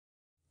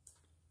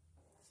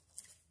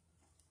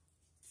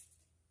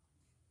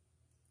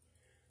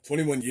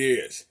21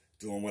 years,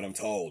 doing what I'm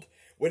told.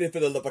 Waiting for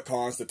the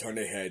leprechauns to turn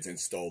their heads and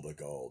stole the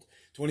gold.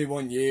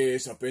 21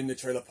 years up in the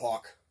trailer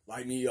park.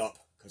 Light me up,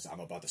 cause I'm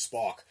about to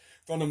spark.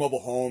 From the mobile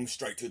home,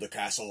 straight to the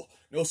castle.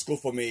 No school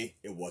for me,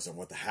 it wasn't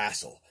worth the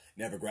hassle.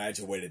 Never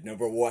graduated,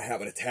 never wore a hat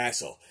with a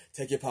tassel.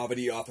 Take your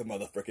poverty off and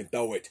motherfucking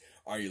throw it.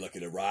 Are you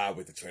lucky to ride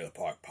with the trailer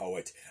park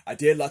poet? I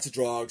did lots of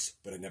drugs,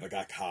 but I never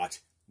got caught.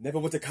 Never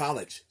went to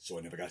college, so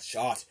I never got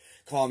shot.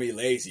 Call me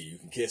lazy, you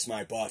can kiss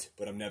my butt,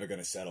 but I'm never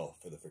gonna settle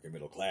for the freaking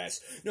middle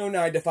class. No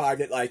 9 to 5,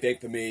 that life ain't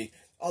for me.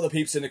 All the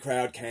peeps in the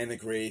crowd can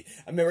agree.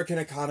 American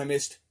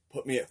economists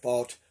put me at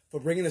fault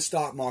for bringing the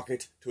stock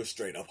market to a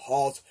straight up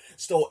halt.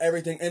 Stole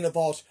everything in the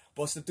vault,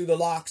 busted through the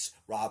locks,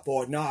 robbed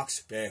Fort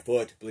Knox,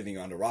 barefoot, bleeding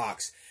on the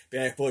rocks.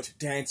 Barefoot,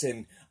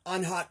 dancing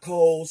on hot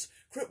coals,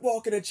 crip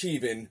walking,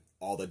 achieving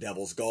all the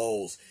devil's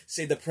goals.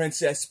 Say the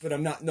princess, but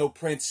I'm not no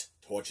prince.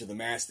 Torture the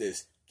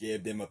masters,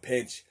 give them a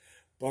pinch.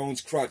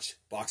 Bones crunch,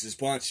 boxes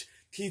bunch.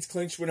 Teeth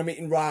clench when I'm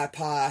eating rye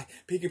pie.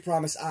 Pinky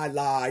promise I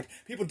lied.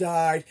 People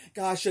died.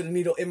 God shot a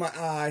needle in my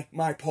eye.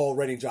 My poll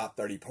rating dropped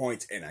 30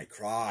 points and I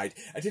cried.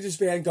 Attention's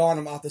band gone,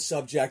 I'm off the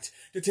subject.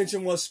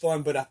 Detention was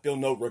fun, but I feel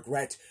no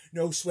regret.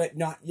 No sweat,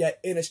 not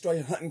yet. In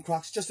Australia hunting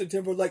crocs. Justin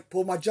Timberlake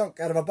pulled my junk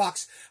out of a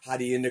box.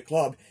 Heidi in the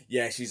club.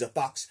 Yeah, she's a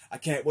fox. I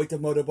can't wait to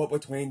motorboat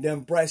between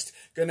them breasts.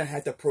 Gonna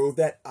have to prove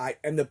that I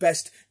am the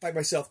best. Fight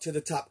myself to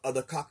the top of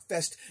the cock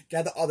fest.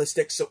 Gather all the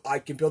sticks so I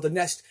can build a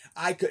nest.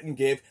 I couldn't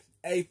give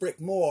a frick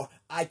more.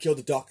 I killed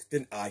a duck,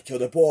 then I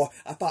killed a boar.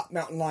 I fought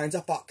mountain lions,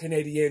 I fought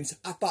Canadians.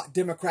 I fought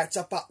Democrats,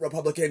 I fought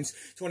Republicans.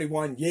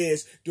 21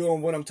 years,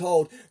 doing what I'm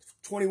told.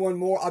 21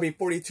 more, I'll be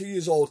 42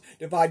 years old.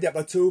 Divide that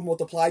by 2,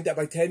 multiply that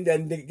by 10,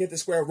 then get the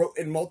square root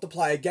and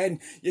multiply again.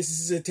 Yes, this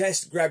is a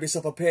test. Grab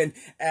yourself a pen.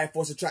 Add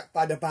 4, subtract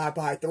 5, divide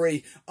by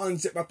 3.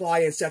 Unzip my fly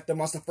and set the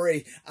monster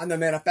free. I'm the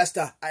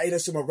manifesta. I ate a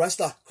sumo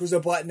wrestler. Cruise a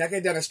butt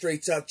naked down the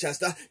streets of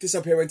Chester.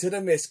 Disappear into the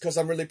mist, cause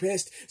I'm really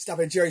pissed. Stop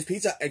at Jerry's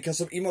Pizza and kill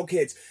some emo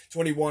kids.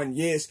 21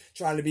 years,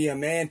 trying to be a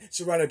man.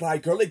 Surrounded by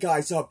girly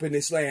guys up in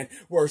this land.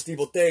 Worst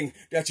evil thing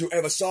that you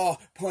ever saw.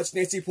 Punched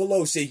Nancy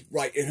Pelosi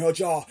right in her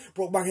jaw.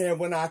 Broke my hand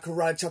when I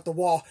karate chopped the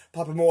wall,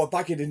 popping more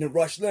bucket in the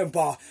Rush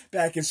Limbaugh.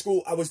 Back in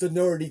school, I was the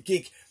nerdy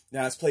geek.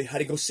 Now let's play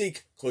hide and go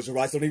seek. Close your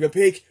eyes, don't even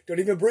peek. Don't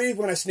even breathe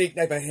when I sneak.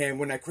 Knife in hand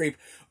when I creep.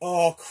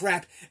 Oh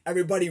crap!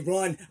 Everybody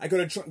run! I go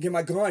to the trunk and get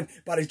my gun.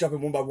 Bodies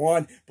dropping one by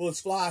one.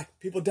 Bullets fly.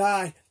 People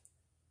die.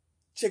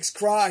 Chicks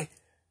cry.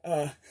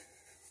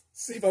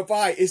 Say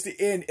bye-bye, it's the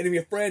end, enemy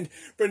a friend,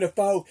 friend a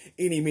foe,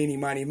 eeny, meeny,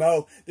 miny,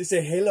 mo. They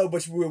say halo,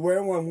 but you will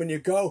wear one when you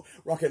go.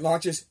 Rocket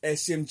launchers,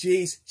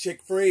 SMGs,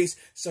 chick freeze,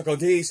 suck on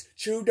D's,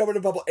 chew double the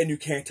bubble, and you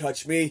can't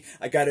touch me.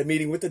 I got a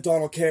meeting with the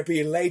Donald, can't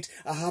be late.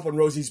 I hop on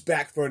Rosie's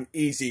back for an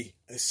easy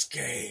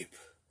escape.